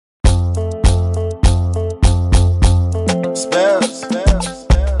spells.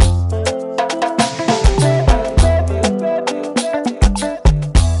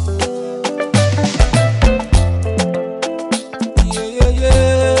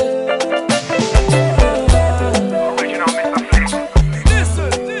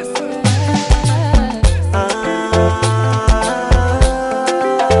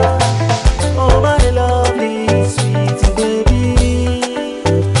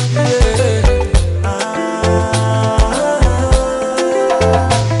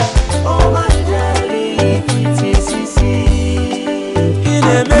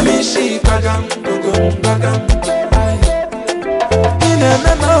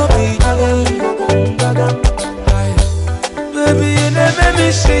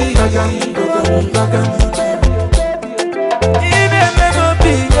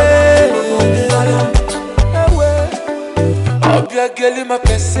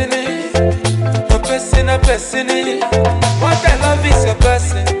 What I love is a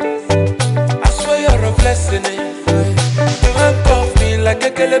blessing. I swear you're a blessing. You handcuff me like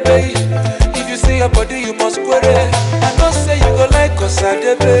a kelebe. If you see your body, you must query. I don't say you go like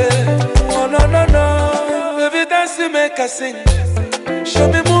Osadebe. Oh no no no, baby dance to make us sing. Show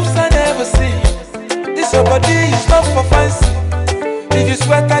me moves I never seen. This your body is not for fancy. If you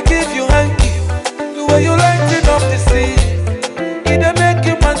sweat, I give you hanky. The way you lighting up the sea, it don't make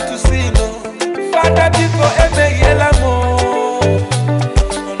you man to see no. Father before every yellow mo.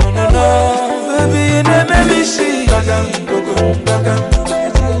 No no no, baby you never me see. Bagam bagam bagam.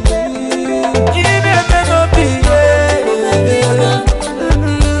 You never know be.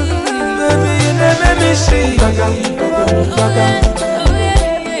 Baby you never me see. Bagam bagam bagam.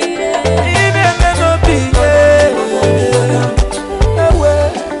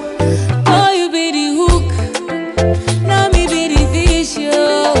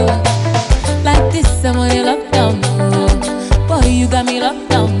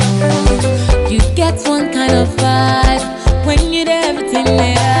 One kind of vibe when you do everything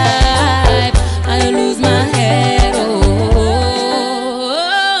right. I lose my head. Oh,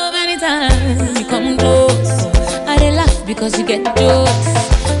 many times you come close. I dey laugh because you get jokes.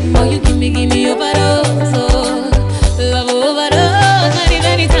 Boy, you give me overdose. Oh, love overdose.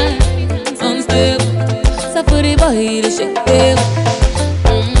 Many times unstable. So for the boy to shake table.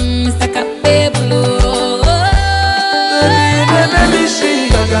 It's like a table. Let me see.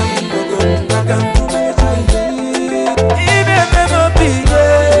 Bagam bagam.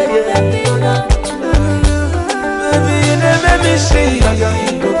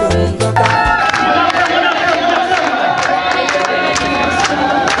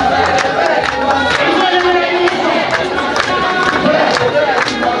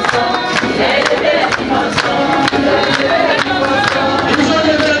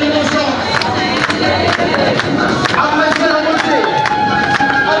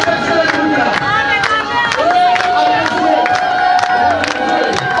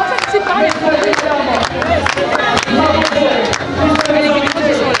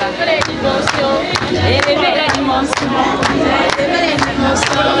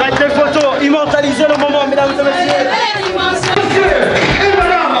 Faites des photos, immortalisez le moment, mesdames et messieurs. Et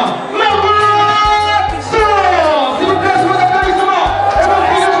madame, s'il vous plaît, vos applaudissements et vos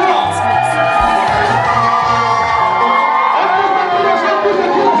applaudissements.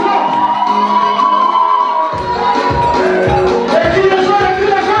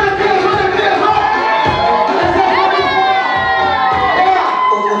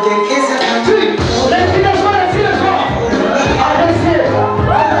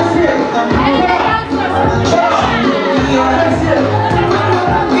 Wow.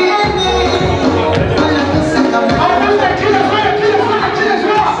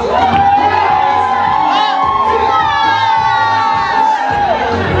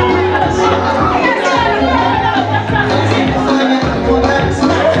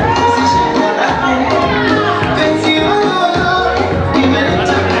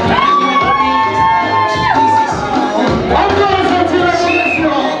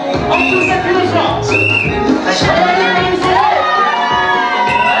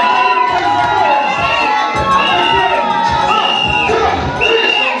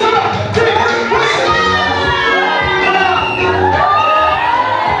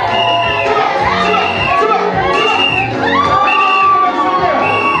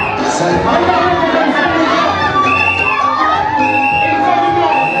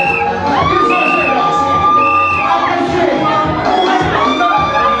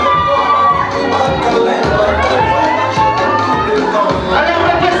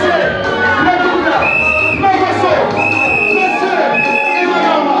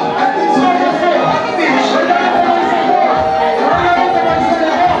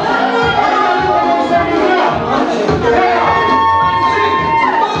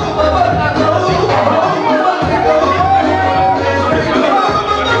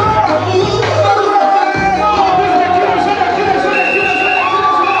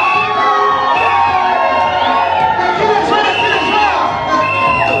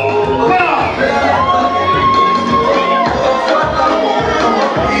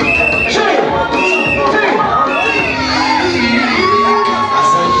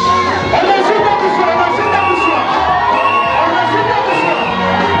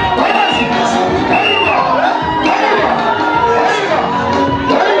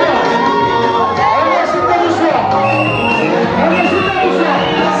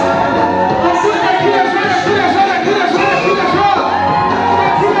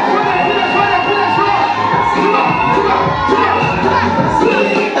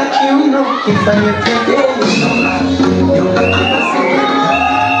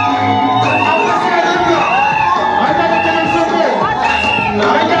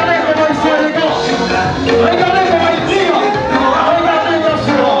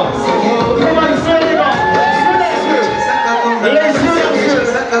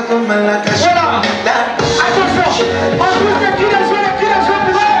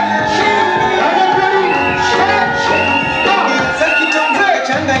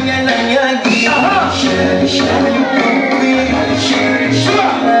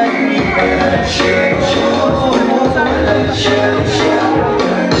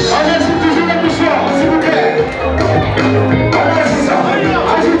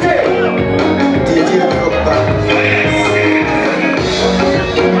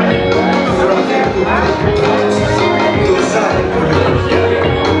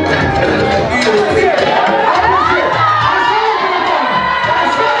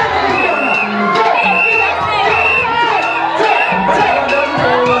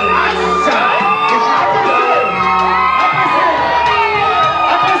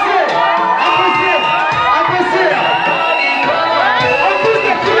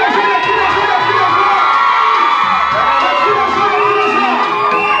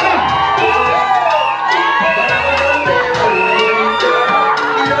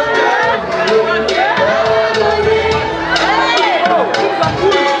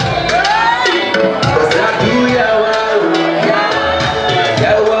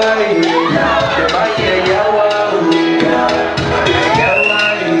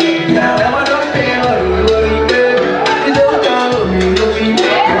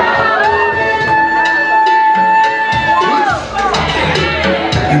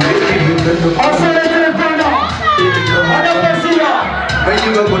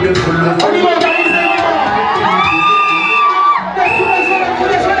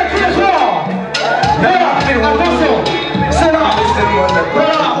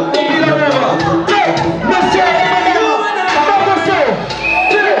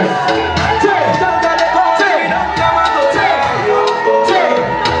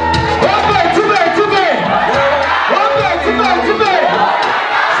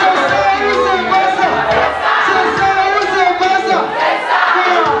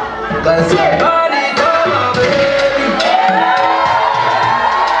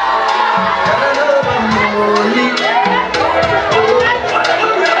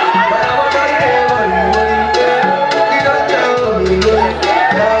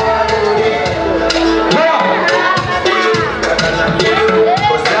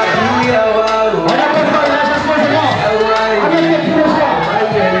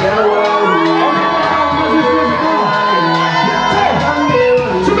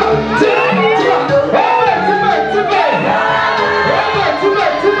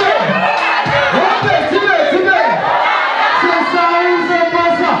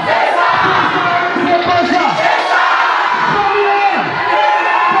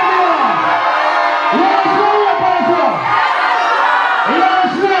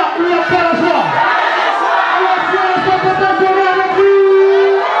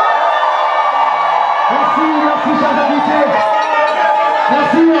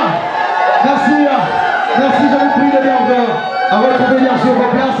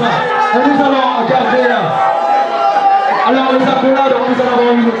 Alors les accolades, nous allons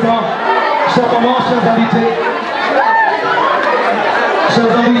avoir une fois. Chers mamans, chers invités.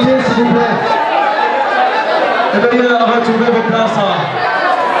 Chers invités, s'il vous plaît. Veuillez retrouver vos places.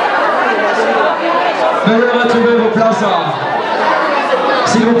 Veuillez retrouver vos places.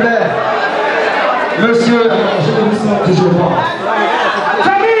 S'il vous plaît. Monsieur, je ne vous sens toujours pas.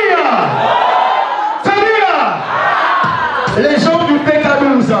 Famille! Famille! Les gens du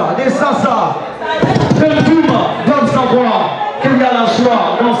PK12, des Sassa, de Touma, doivent savoir qu'il y a la joie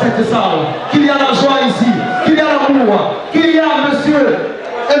dans cette salle, qu'il y a la joie ici, qu'il y a l'amour, qu'il y a monsieur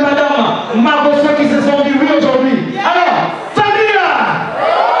et madame Marbosso qui se sont dit oui aujourd'hui. Alors, famille!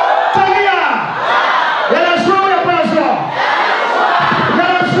 Famille! Il y a la joie ou il n'y a pas la joie? Il y a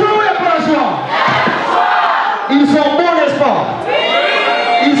la joie ou il n'y a pas la joie? Ils sont bons, n'est-ce pas?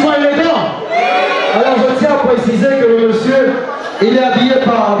 Ils sont élégants. Alors je tiens à préciser que le monsieur, il est habillé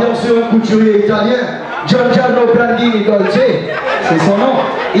par, bien sûr, un couturier italien, Prtie, c'est son nom.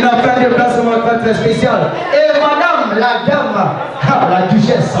 Il a fait un déplacement très spécial. Et madame, la dame, la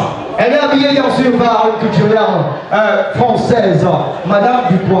duchesse, elle est habillée bien sûr par une couturière française, madame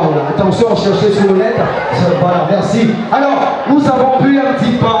Dupoil. Attention, cherchez sur le net. Voilà, merci. Alors, nous avons pris un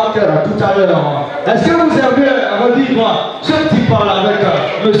petit parc tout à l'heure. Est-ce que vous avez redire ce petit parc avec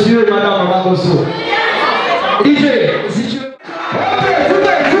monsieur et madame Marbosso? DJ, si tu veux.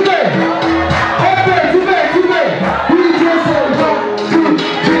 Ok,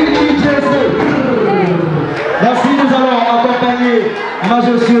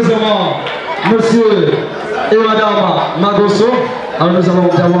 Alors nous allons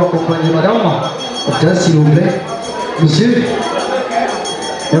d'abord accompagner madame. Tiens, s'il vous plaît. Monsieur.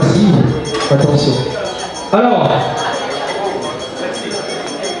 Merci. Attention. Alors,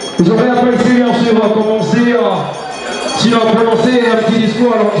 j'aurais apprécié bien sûr commencer si on a prononcé un petit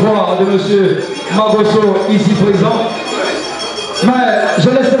discours à l'endroit de monsieur Magoso ici présent. Mais je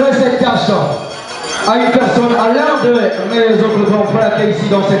laisserai cette tâche à une personne, à l'un de mes autres grands frères qui est ici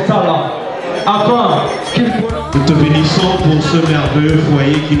dans cette salle, afin qu'il... Nous te bénissons pour ce merveilleux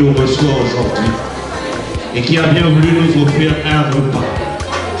foyer qui nous reçoit aujourd'hui et qui a bien voulu nous offrir un repas.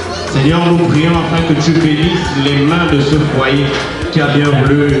 Seigneur, nous prions afin que tu bénisses les mains de ce foyer qui a bien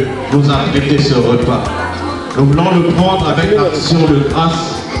voulu nous apprêter ce repas. Nous voulons le prendre avec action de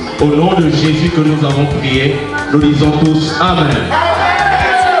grâce au nom de Jésus que nous avons prié. Nous disons tous Amen.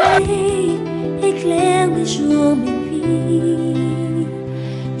 Éclaire mes jours, mes vies.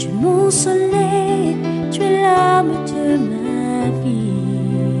 Tu es mon soleil, tu es l'âme de ma vie.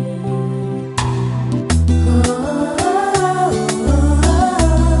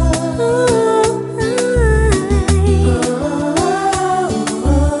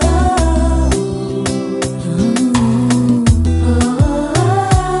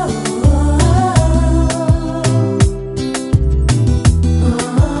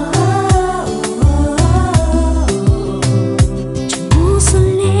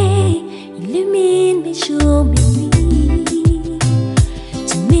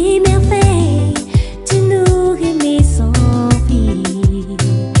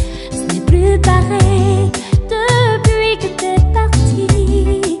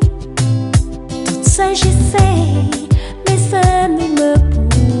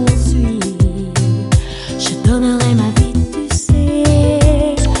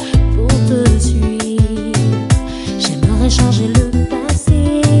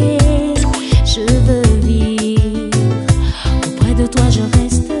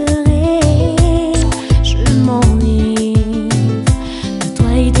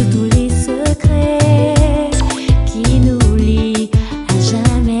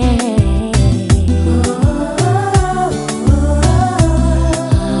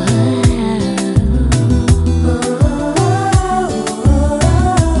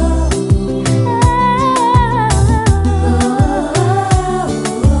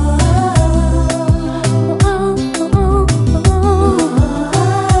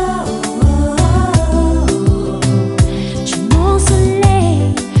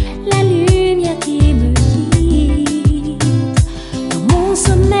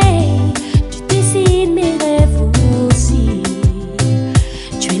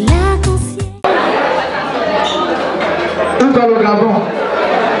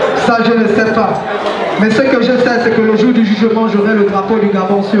 Mais ce que je sais, c'est que le jour du jugement, j'aurai le drapeau du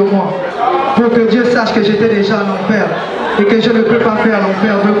Gabon sur moi. Pour que Dieu sache que j'étais déjà en enfer et que je ne peux pas faire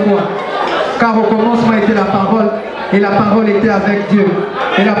l'enfer deux fois. Car au commencement était la parole, et la parole était avec Dieu.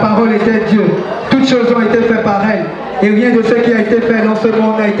 Et la parole était Dieu. Toutes choses ont été faites par elle. Et rien de ce qui a été fait dans ce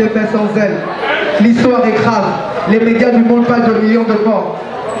monde n'a été fait sans elle. L'histoire est grave. Les médias du monde parlent de millions de morts.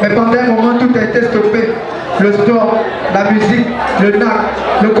 Mais pendant un moment, tout a été stoppé. Le sport, la musique, le NAC.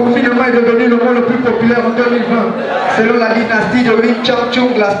 Le confinement est devenu le mot le plus populaire en 2020. Selon la dynastie de Wing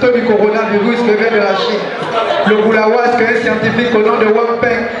Chang-chung, la story du coronavirus vient de la Chine. Le Boulawas, un scientifique au nom de Wang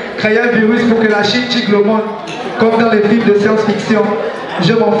Peng, créé un virus pour que la Chine tique le monde. Comme dans les films de science-fiction.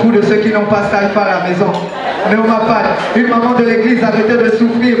 Je m'en fous de ceux qui n'ont pas ça à la maison. Mais on m'a pas. Une maman de l'église arrêtait de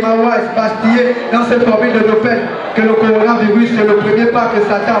souffrir, Mariage, bastillée dans cette formule de Nobel, que le coronavirus est le premier pas que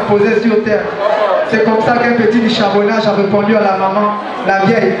Satan a posé sur terre. C'est comme ça qu'un petit du charbonnage a répondu à la maman, la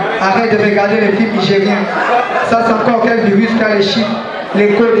vieille, arrête de regarder les films nigériens. Ça c'est encore quel virus qu'a les chiffres,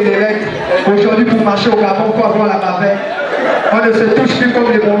 les codes et les lettres. Aujourd'hui pour marcher au Gabon, il faut avoir la bavette. On ne se touche plus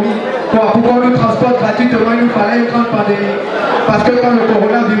comme les momies. Pourquoi on nous transporte gratuitement, il nous fallait une grande pandémie. Parce que quand le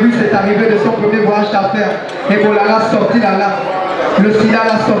coronavirus est arrivé de son premier voyage d'affaires, Ebola l'a sorti la lame, le sida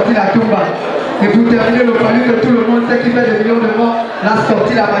l'a sorti la tumba. Et pour terminer, le palu que tout le monde sait qui fait des millions de morts, l'a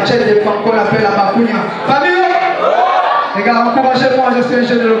sorti la machette des femmes qu'on appelle la bacounia. Famille! Les gars, encouragez-moi, je suis un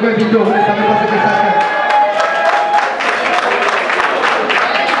jeune de l'Ogoy vidéo, vous ne savez pas ce que ça fait.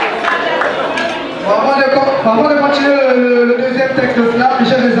 Avant de continuer le deuxième texte de slam,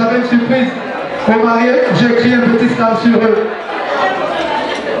 j'ai réservé une surprise aux mariés. J'ai écrit un petit slam sur eux.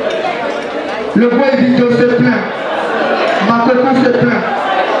 Le bois vidéo se plaint, Makoko se plaint,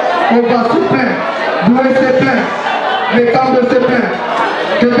 Oba se plaint, Boué se plaint, les Kambo se plaint.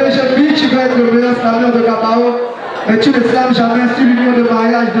 Que BGP, tu vas être le meilleur slameur de Gabonais, mais tu ne slames jamais sur l'union de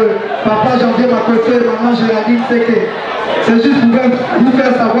mariage de papa Janvier Makosso et maman Geraldine Seke. C'est juste pour vous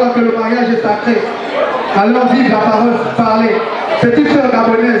faire savoir que le mariage est sacré. Alors vive la parole, parlez. Petite sœur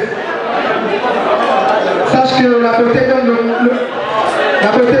gabonaise, sache que la beauté donne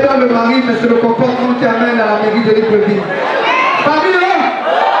le mari, mais c'est le comportement qui amène à la mairie de Libreville. Famille,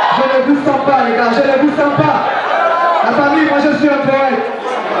 je ne vous sens pas les gars, je ne vous sens pas. La famille, moi je suis un poète,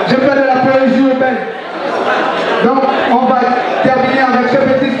 je fais de la poésie urbaine. Donc on va terminer avec ce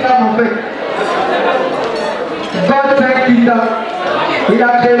petit slam en fait. Il a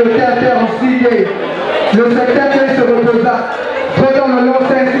créé le théâtre en 6 days. Le septembre il se reposa. Pendant le long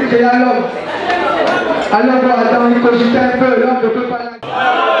sein ainsi créa l'homme. Alors Adam il cogitait un peu, l'homme ne peut pas la...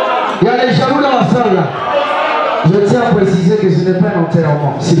 Il y a les jaloux dans la salle là. Je tiens à préciser que ce n'est pas un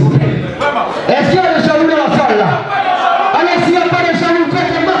enterrement, s'il vous plaît. Est-ce qu'il y a des jaloux dans la salle là? Alors s'il n'y a pas de jaloux,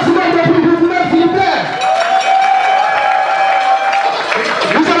 faites le maximum de bruit pour vous-même, s'il vous plaît.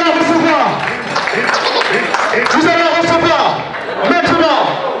 Vous allez recevoir. Vous allez recevoir. Maintenant,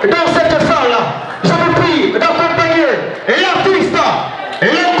 dans cette salle là, je vous prie d'accompagner l'artiste,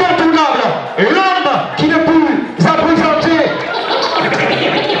 l'incontournable, l'homme qui ne peut s'appréhender.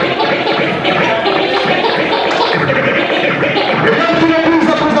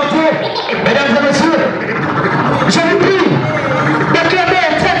 Mesdames et messieurs, je vous prie d'acclamer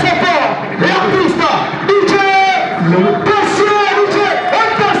très très fort l'artiste DJ Prtie,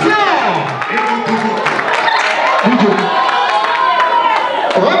 attention.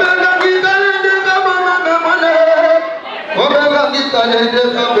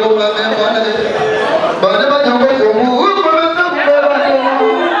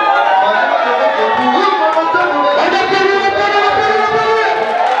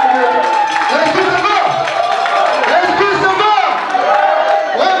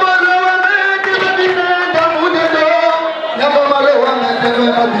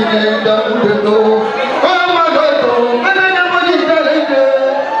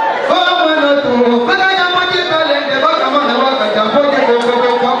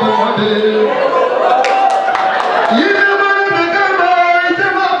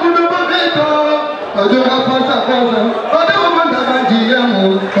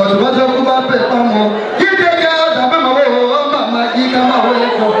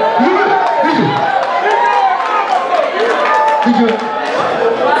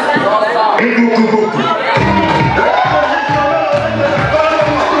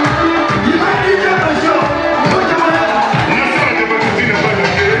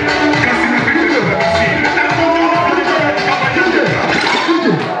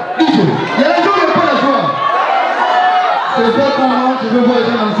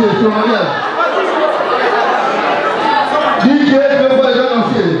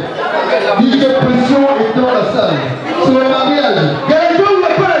 DJ Pression est dans la salle. C'est le mariage. Geraldine, n'a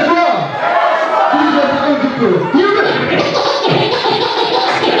pas la joie. DJ un petit peu.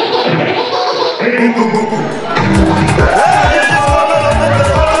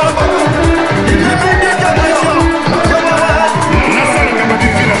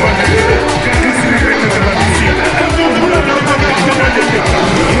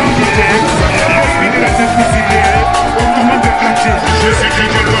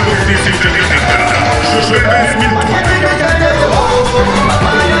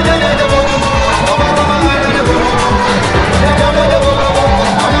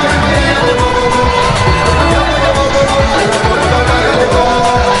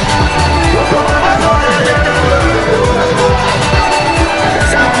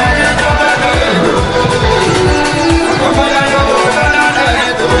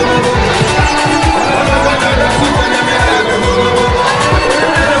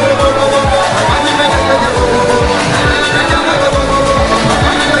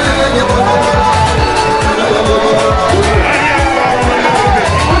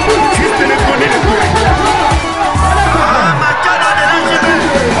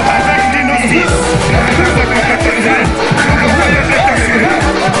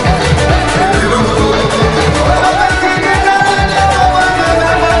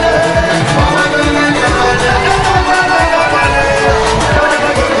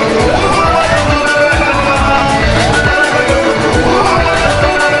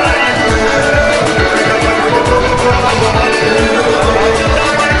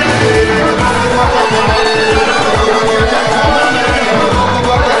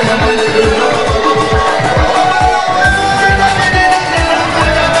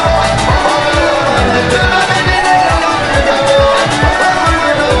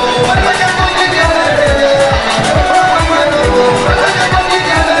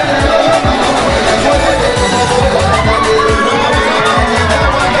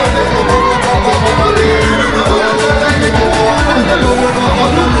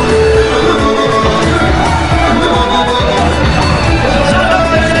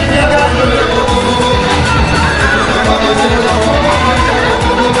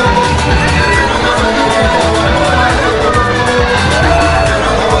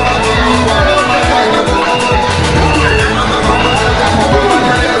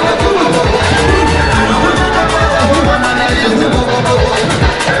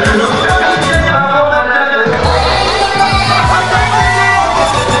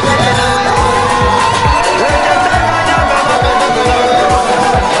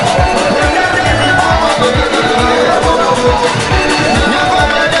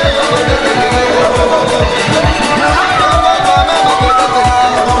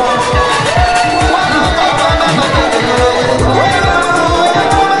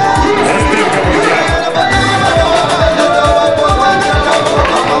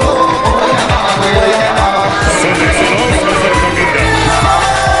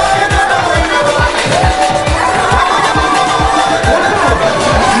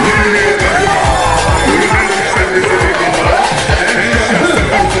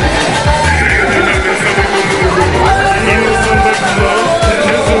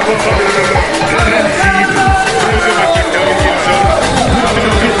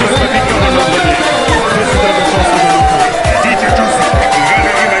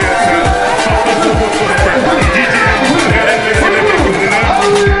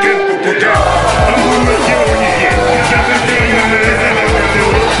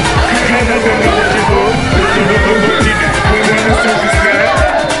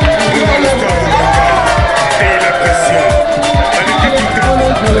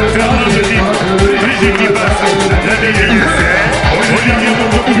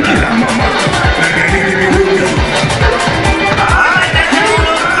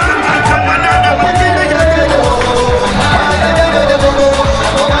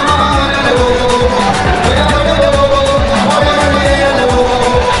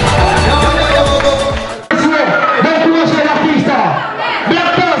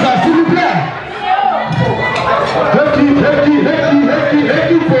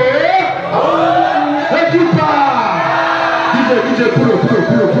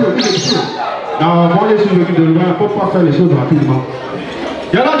 Non, moi je suis venu de loin, il ne faut pas faire les choses rapidement.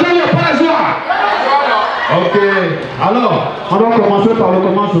 Geraldine, il n'y a pas la joie. Ok, alors, on va commencer par le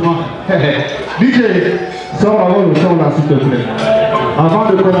commencement. DJ, sors avant le son là, s'il te plaît. Avant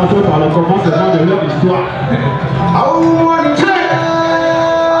de commencer par le commencement de leur histoire.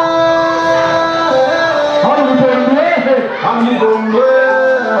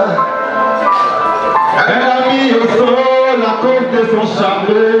 Elle a mis au sol la cause de son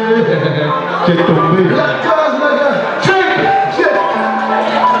chapelet qui est tombé.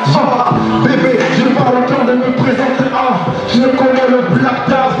 Bébé, je n'ai pas le temps de me présenter. Je connais le black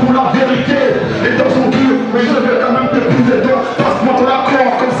dance pour la vérité. Et dans son cul, mais je vais quand même te pousser dedans. Passe-moi ton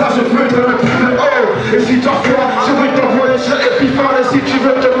accord, comme ça je peux te le plus haut. Et si tu as froid, je vais t'envoyer chez Epiphane. Et si tu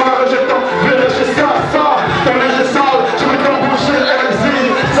veux te marrer, je t'enverrai chez ça. Ton linge est sale, je vais t'embaucher exil.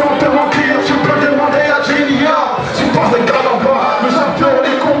 Sans te mentir, tu peux demander à Génia. Tu passes des gars là-bas, le champion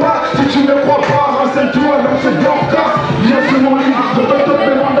des combats. Si tu ne crois pas, renseigne-toi dans ce podcast. Viens sur mon lit, je donne toutes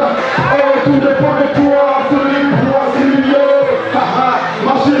mes mandats. Tout dépend de toi, celui pour c'est milieu.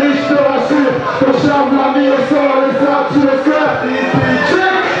 Ma chérie, je te rassure, ton charme l'a mis au sol et ça tu le sais.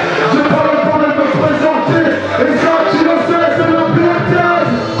 J'ai pas le temps de me présenter, et ça tu le sais, c'est le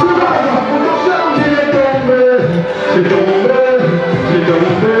blocage. Courage, mon charme il est tombé. J'ai tombé, j'ai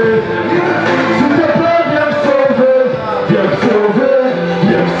tombé. S'il te plaît, viens me sauver, viens me sauver,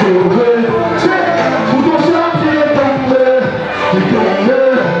 viens me sauver. Tout ton charme il est tombé, j'ai tombé.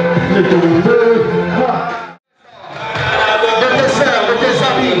 J'ai tombé. De tes sœurs, de tes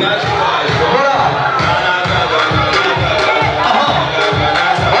amis. Voilà.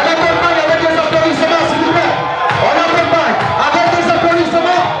 On accompagne avec des applaudissements, s'il vous plaît. On accompagne avec des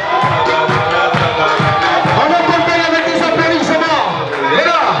applaudissements. On accompagne avec des applaudissements. Et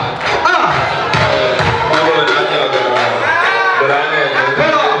là, voilà.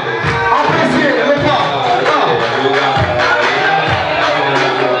 Appréciez le pas.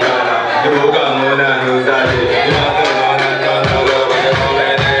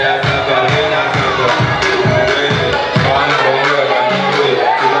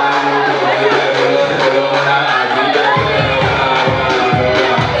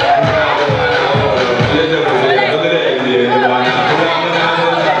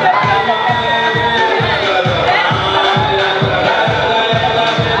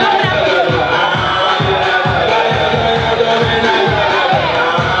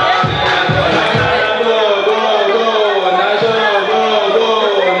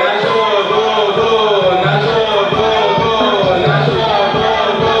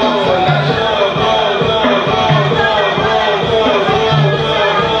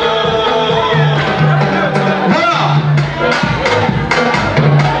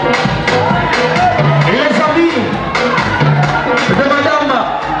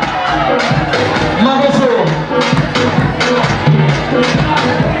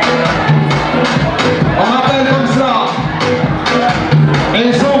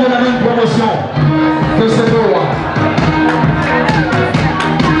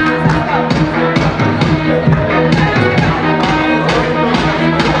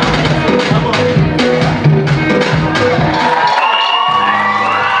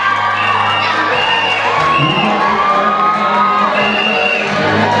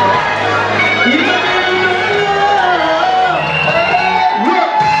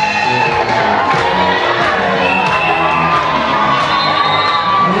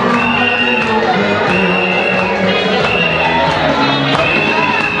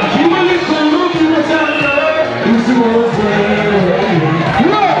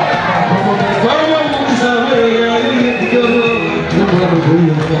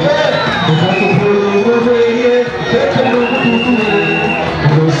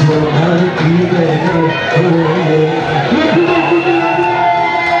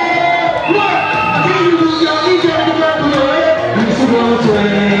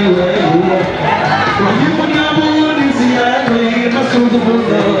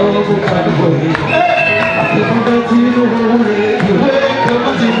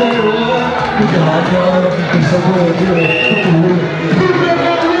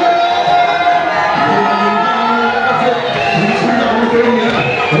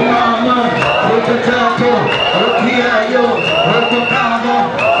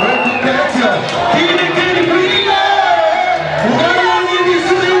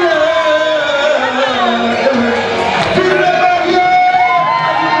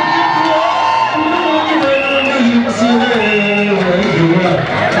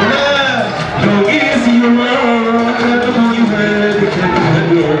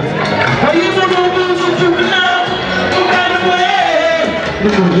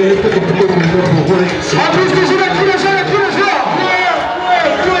 Oh,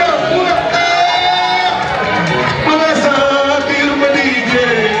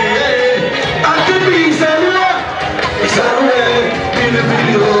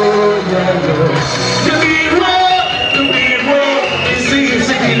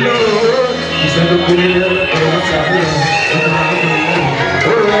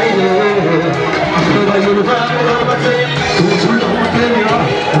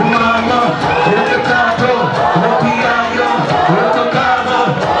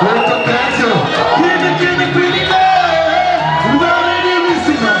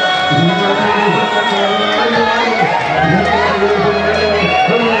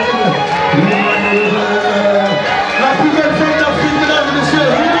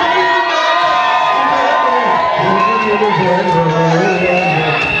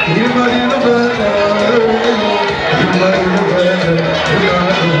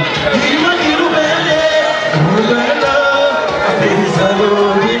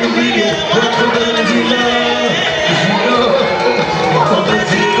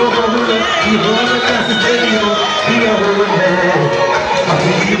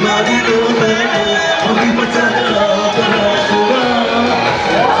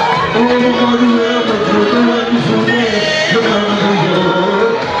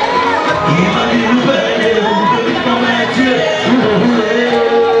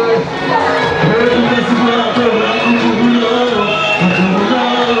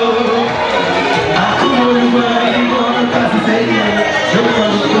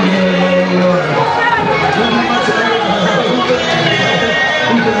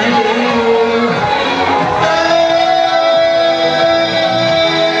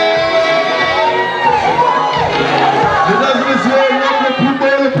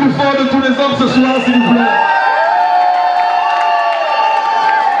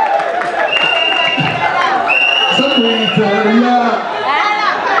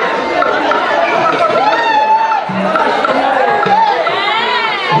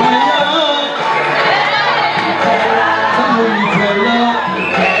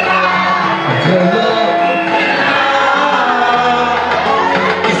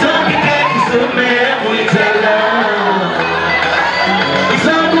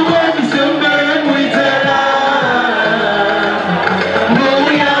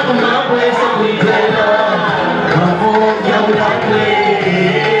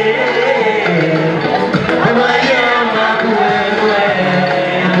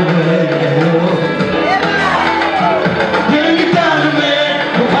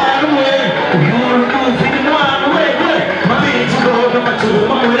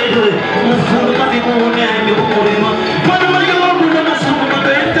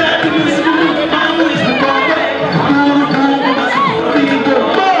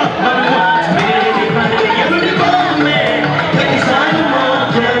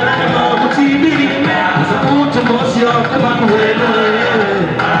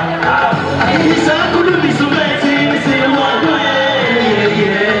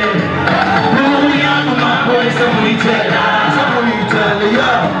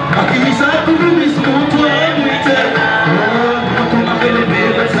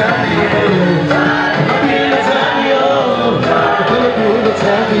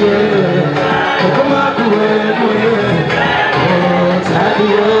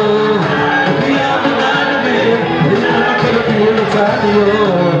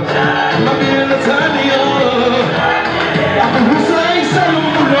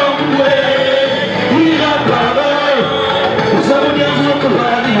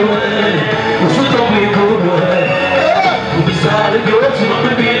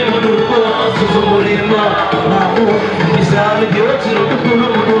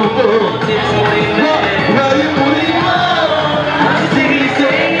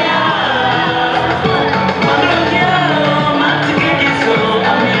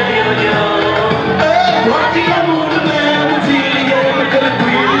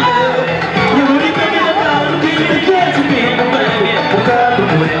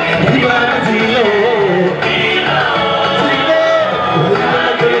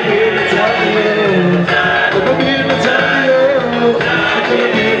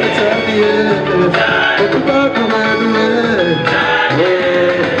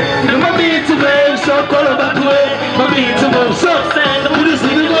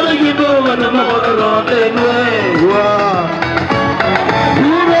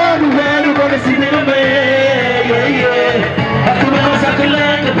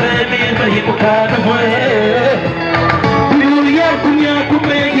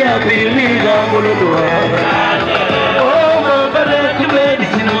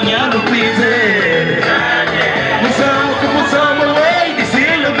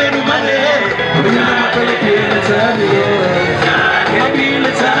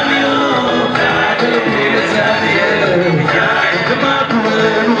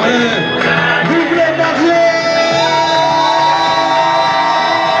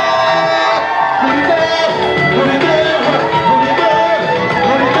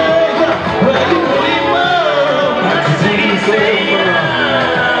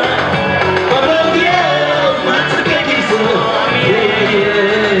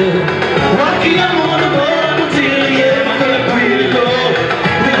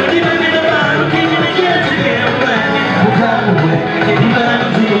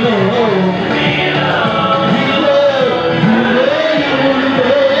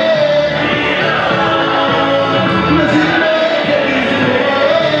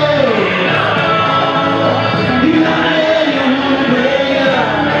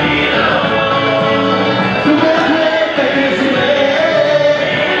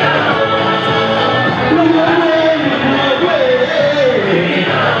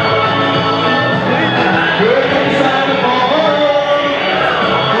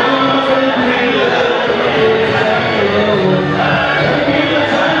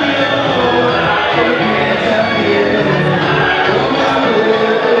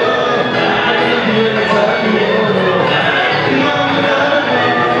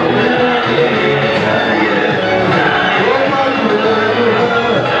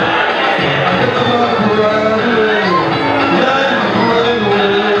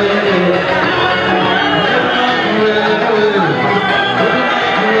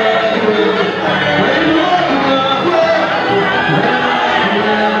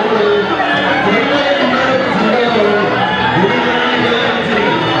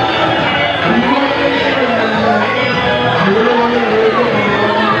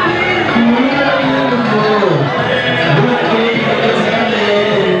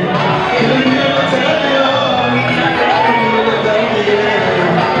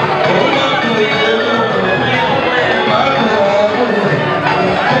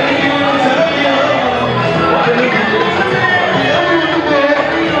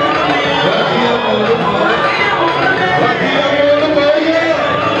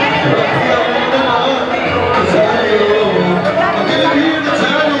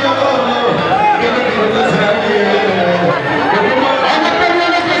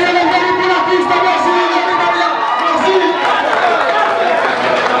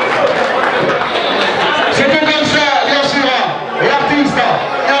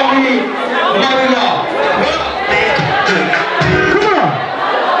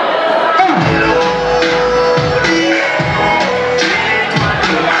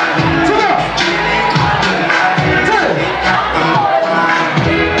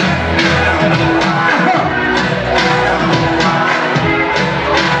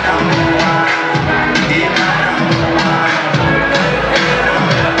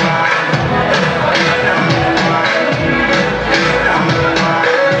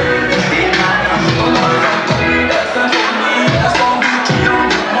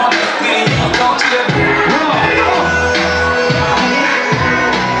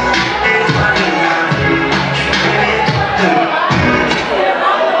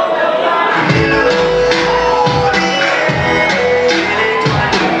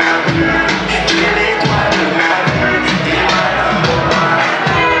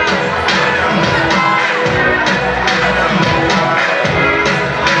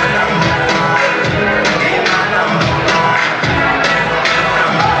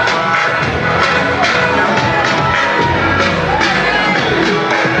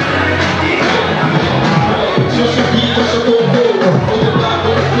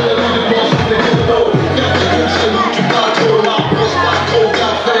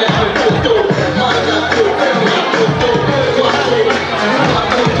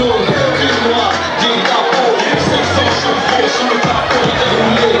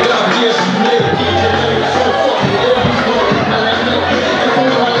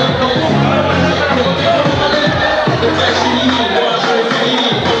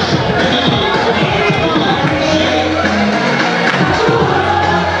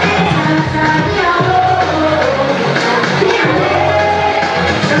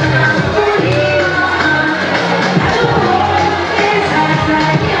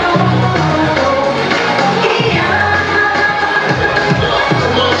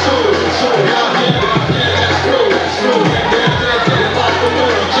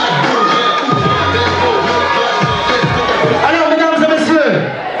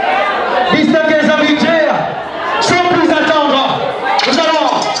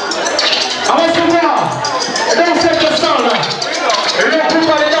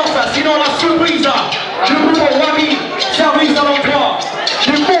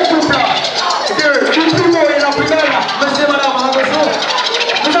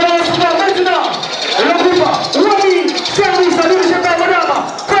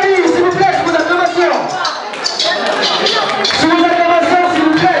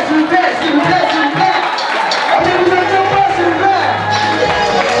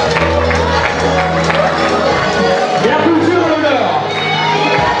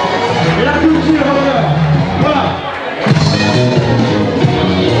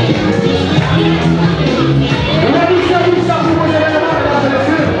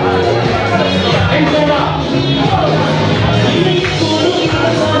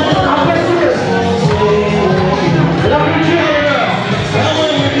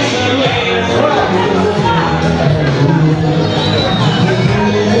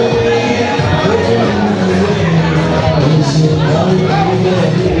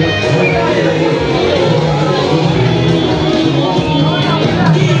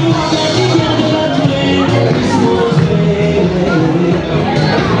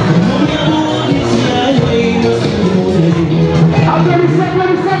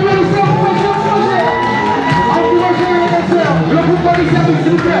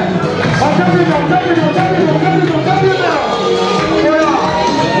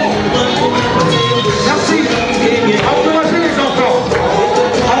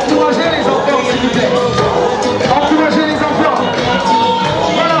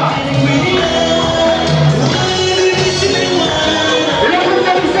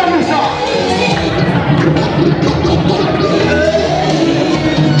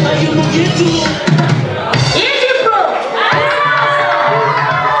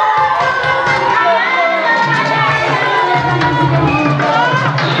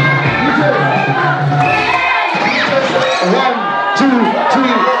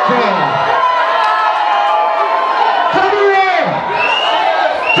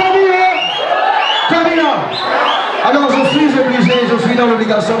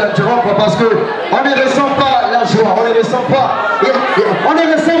 façon d'interrompre parce que on ne ressent pas la joie, on ne ressent pas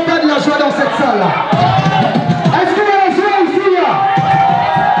de la joie dans cette salle-là. Est-ce qu'il y a la joie ici là?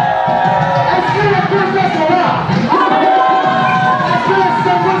 Est-ce que les projets sont là? Est-ce que les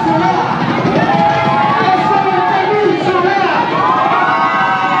cerveaux sont là? Est-ce que les familles sont là?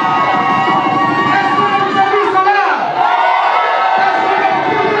 Est-ce que les amis sont là? Est-ce que les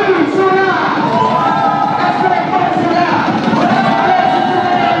familles sont là? Est-ce que les femmes sont là?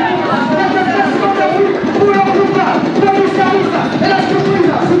 Pour leur groupe là, pour les services là, et la structure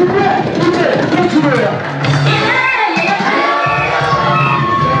là, s'il vous plaît, le joueur.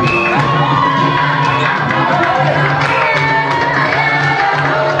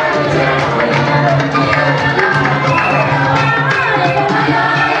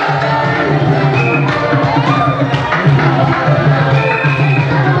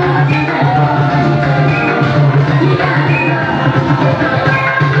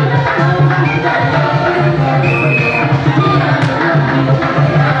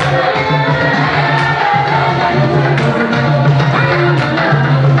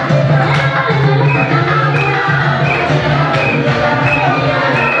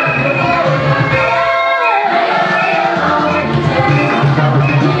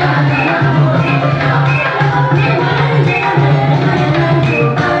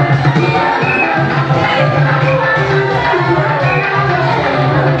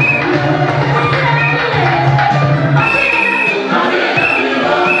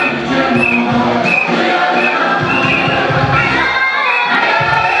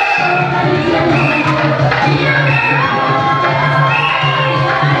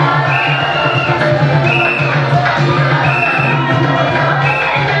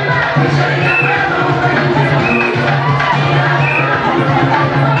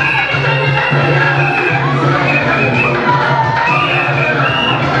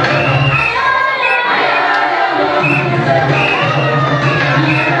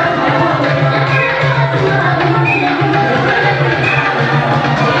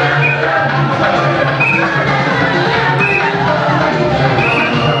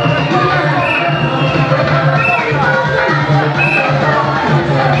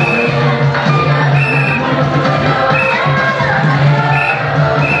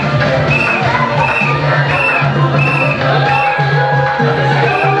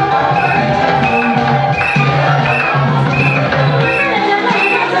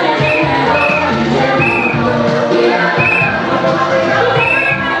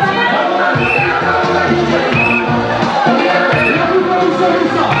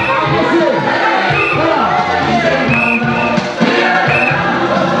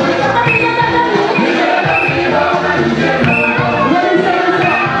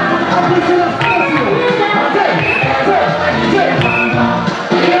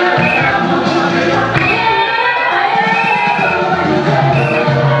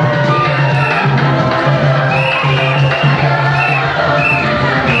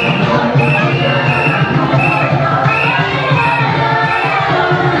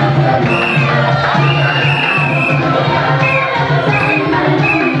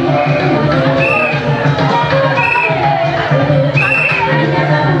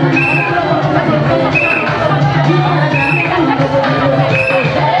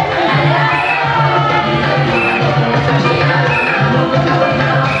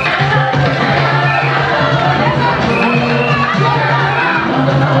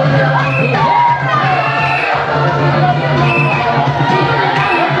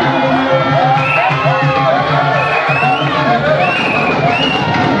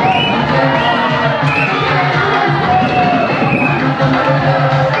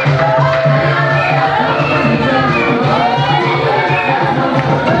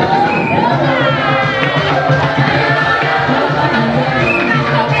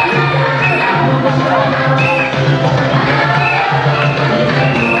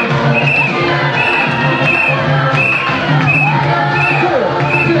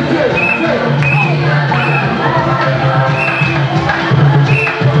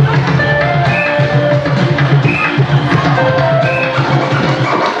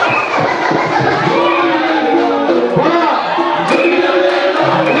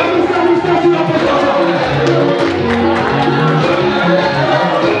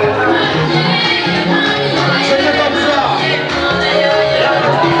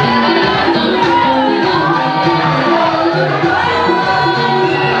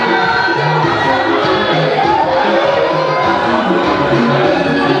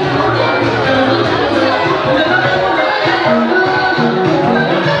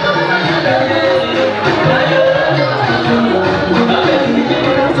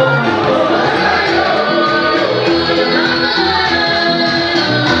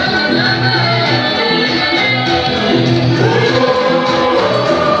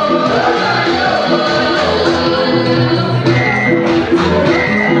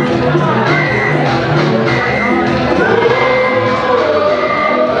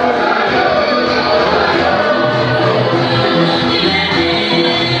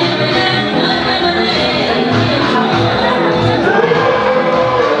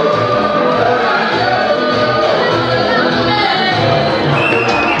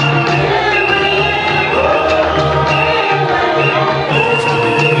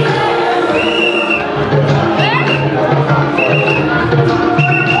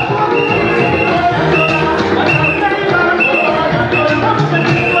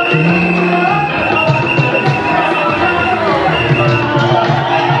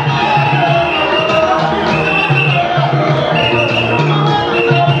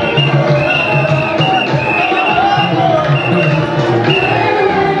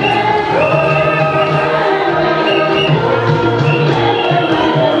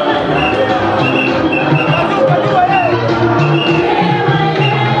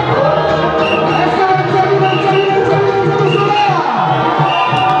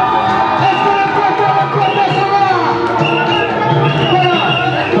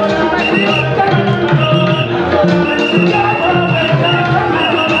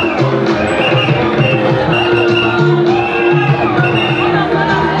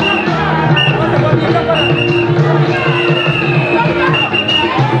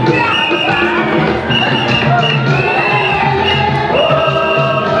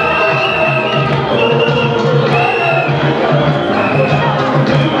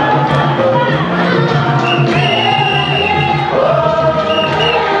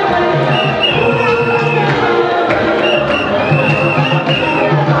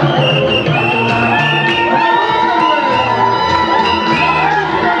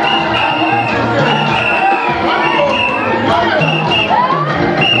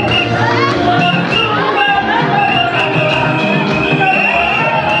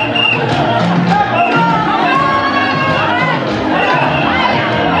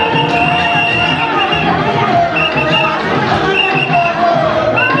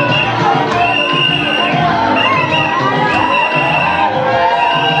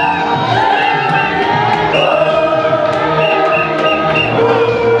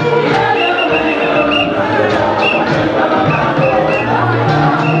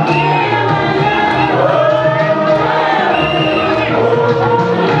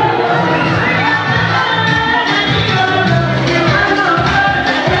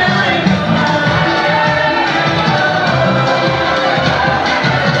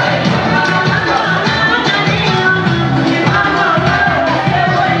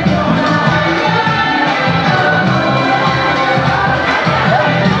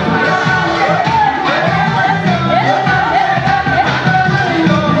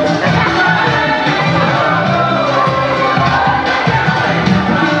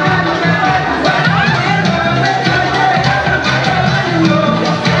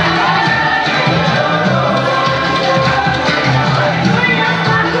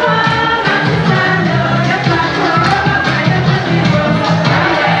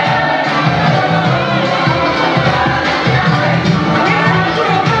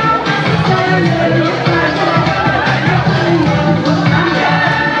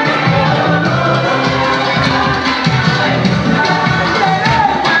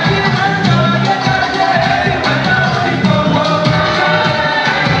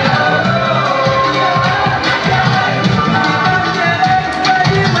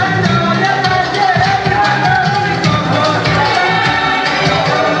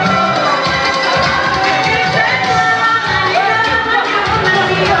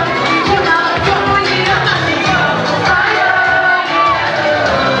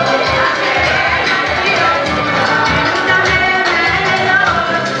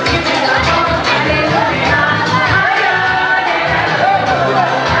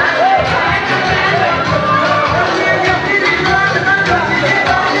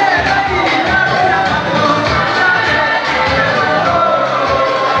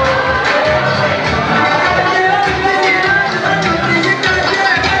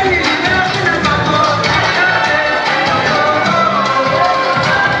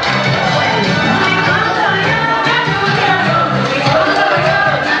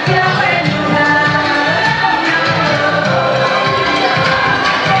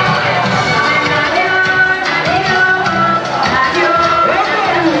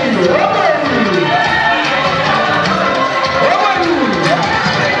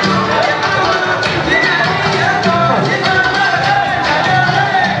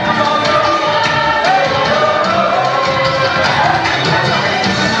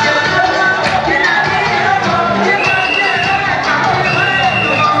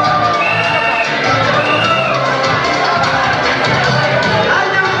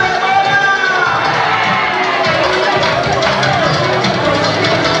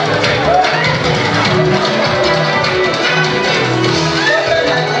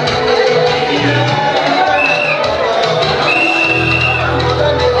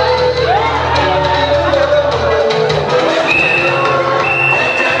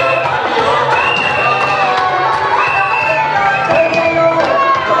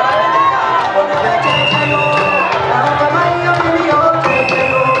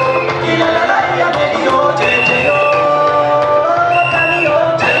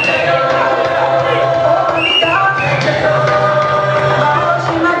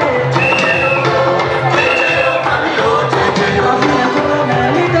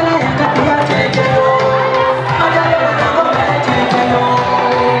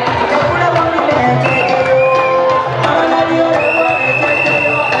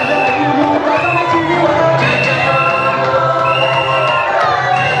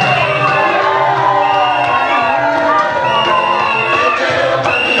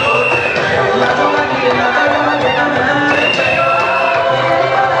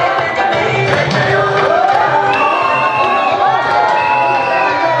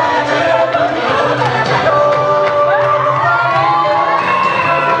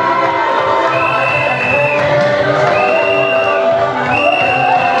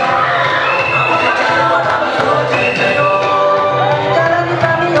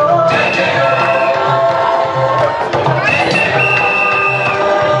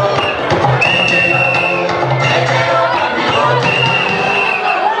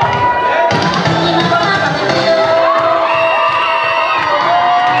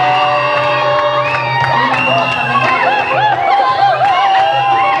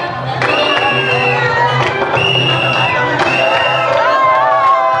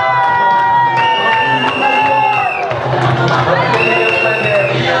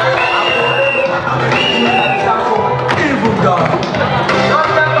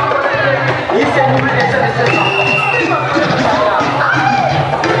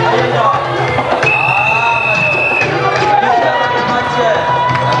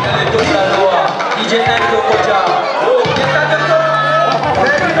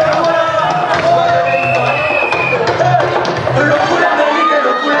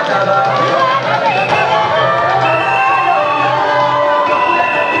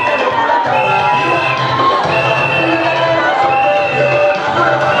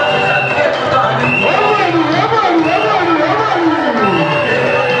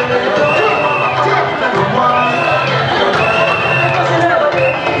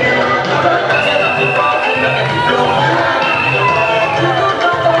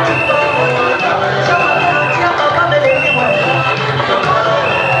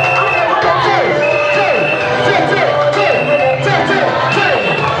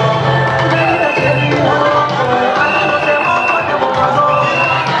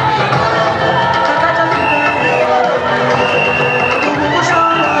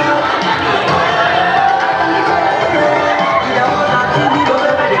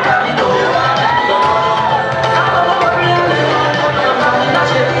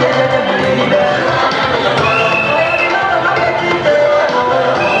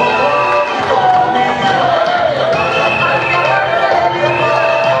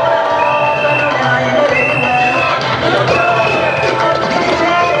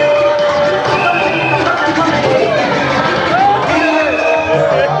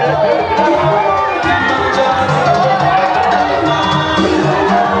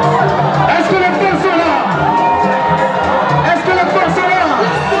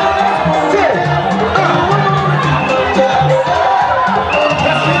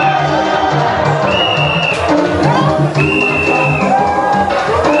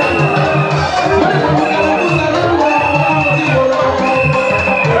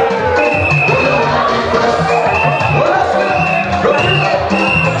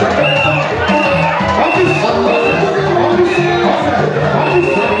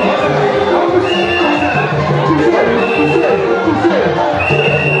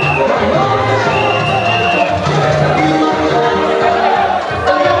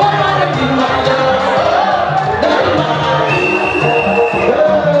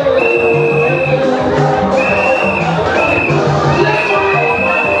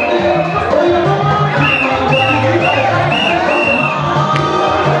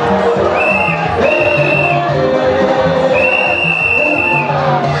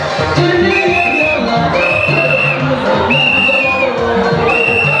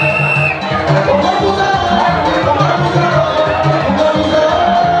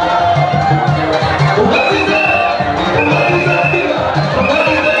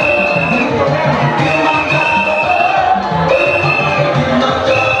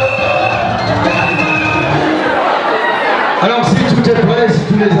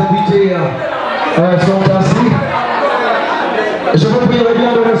 les invités sont assis, je vous prierai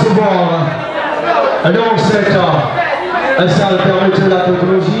bien de recevoir dans cette salle permettez la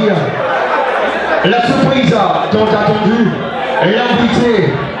technologie la surprise tant attendue, l'invité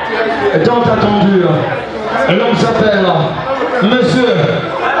tant attendu. L'homme s'appelle Monsieur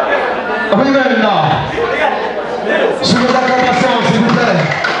Rimena. Sur les acclamations, s'il vous plaît.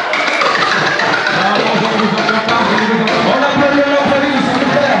 On applaudit, s'il vous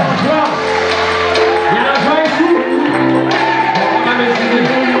plaît. Il y a la joie ici. On va m'excuser.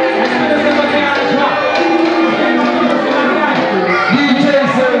 Est-ce que de ce côté, il y a la joie? DJ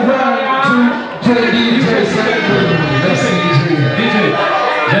Merci DJ.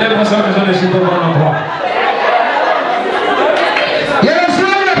 J'ai l'impression que je ne suis pas au bon endroit. Il y a la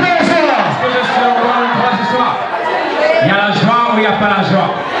joie ou il n'y a pas la joie? Est-ce que je suis au bon endroit ce soir? Il y a la joie ou il n'y a pas la joie?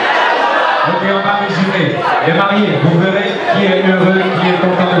 Ok, on va résumer. Les mariés, vous verrez qui est heureux, qui est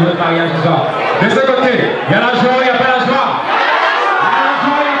content de votre mariage ce soir. De ce côté, il y a la joie ou il n'y a pas la joie? Il y a la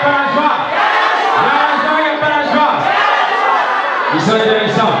joie ou il n'y a pas la joie? Il y a la joie ou il n'y a pas la joie? Ils sont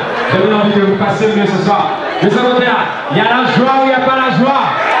intéressants. J'ai envie de vous passer mieux ce soir. De ce côté-là, il y a la joie ou il n'y a pas la joie?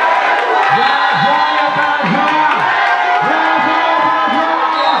 Il y a la joie ou il n'y a pas la joie? Il y a la joie ou il n'y a pas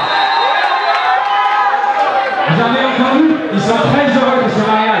la joie? Vous avez entendu? Ils sont très heureux de ce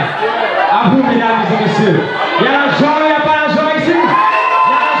mariage. À vous, mesdames et messieurs. Il y a la joie ou il n'y a pas la joie ici? Il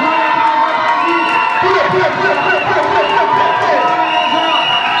y a la joie ou il n'y a pas la joie ici?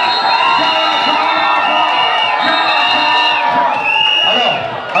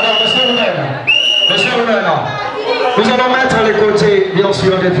 Monsieur Roumen, nous allons mettre les côtés, bien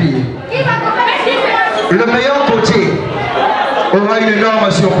sûr, des filles. Le meilleur côté aura une énorme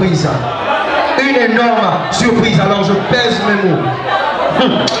surprise. Une énorme surprise. Alors je pèse mes mots.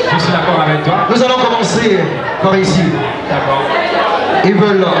 Je suis d'accord avec toi. Nous allons commencer par ici. D'accord. Ils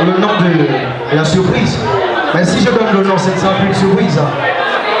veulent le nom de la surprise. Mais si je donne le nom, ce ne sera plus une surprise.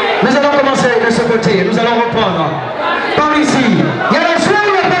 Nous allons commencer de ce côté. Nous allons reprendre. Par ici. Il y a la joie ou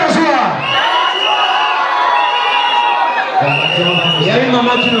il n'y a pas la joie? Il y a une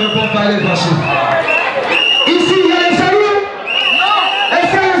maman qui ne répond pas, elle est fâchée. Ici, il y a les saluts. Est-ce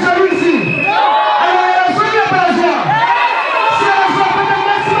qu'il y a les saluts ici? Alors, il y a la joie, il n'y a pas la joie? Si il y a la joie, faites un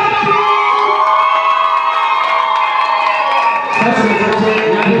maximum d'applaudissements. Ça, c'est le côté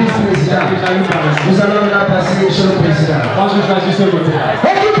du vice-président. Nous allons la passer chez le président. Moi, je choisis ce côté.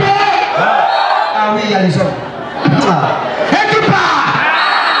 Équipez! Ah oui, il y a les hommes. Équipez!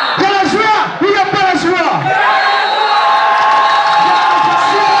 Il y a la joie ou il n'y a pas la joie?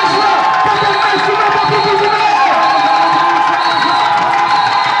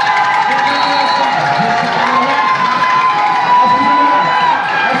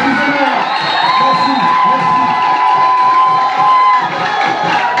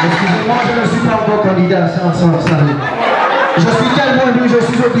 Excusez-moi, je ne suis pas encore candidat, je suis tellement ému, je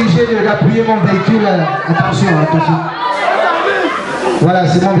suis obligé d'appuyer mon véhicule. Attention, attention. Voilà,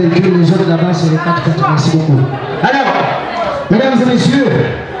 c'est mon véhicule, les autres là-bas, c'est les 4 4. Merci beaucoup. Alors, mesdames et messieurs,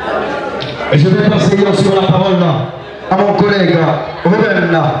 je vais passer sur la parole à mon collègue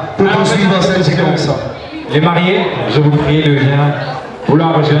Roumen pour poursuivre cette séquence. Les mariés, je vous prie de bien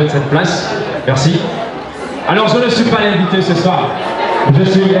vouloir rejoindre cette place. Merci. Alors, je ne suis pas l'invité ce soir. Je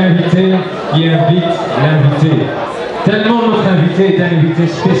suis l'invité qui invite l'invité. Tellement notre invité est un invité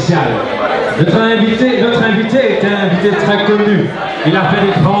spécial. Notre invité est un invité très connu. Il a fait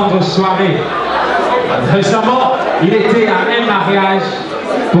de grandes soirées. Récemment, il était à un mariage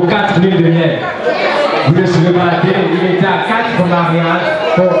pour 4 000 de miel. Vous ne suivez pas la télé, il était à 4 mariages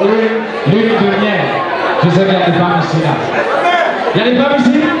pour 1 lune de miel. Je sais qu'il y a des femmes ici là. Il y a des femmes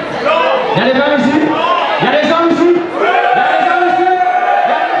ici? Il y a des femmes ici? Il y a des hommes ici?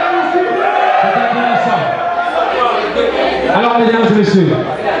 Alors, mesdames et messieurs,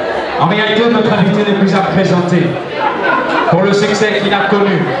 en réalité, notre invité n'est plus à présenter pour le succès qu'il a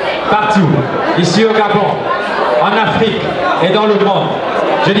connu partout, ici au Gabon, en Afrique et dans le monde.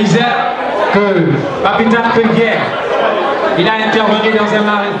 Je disais que, pas plus tard que hier, il a intervenu dans un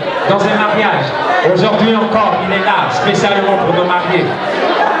mariage. Aujourd'hui encore, il est là, spécialement pour nos mariés.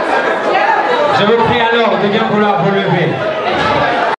 Je vous prie alors de bien vouloir vous lever.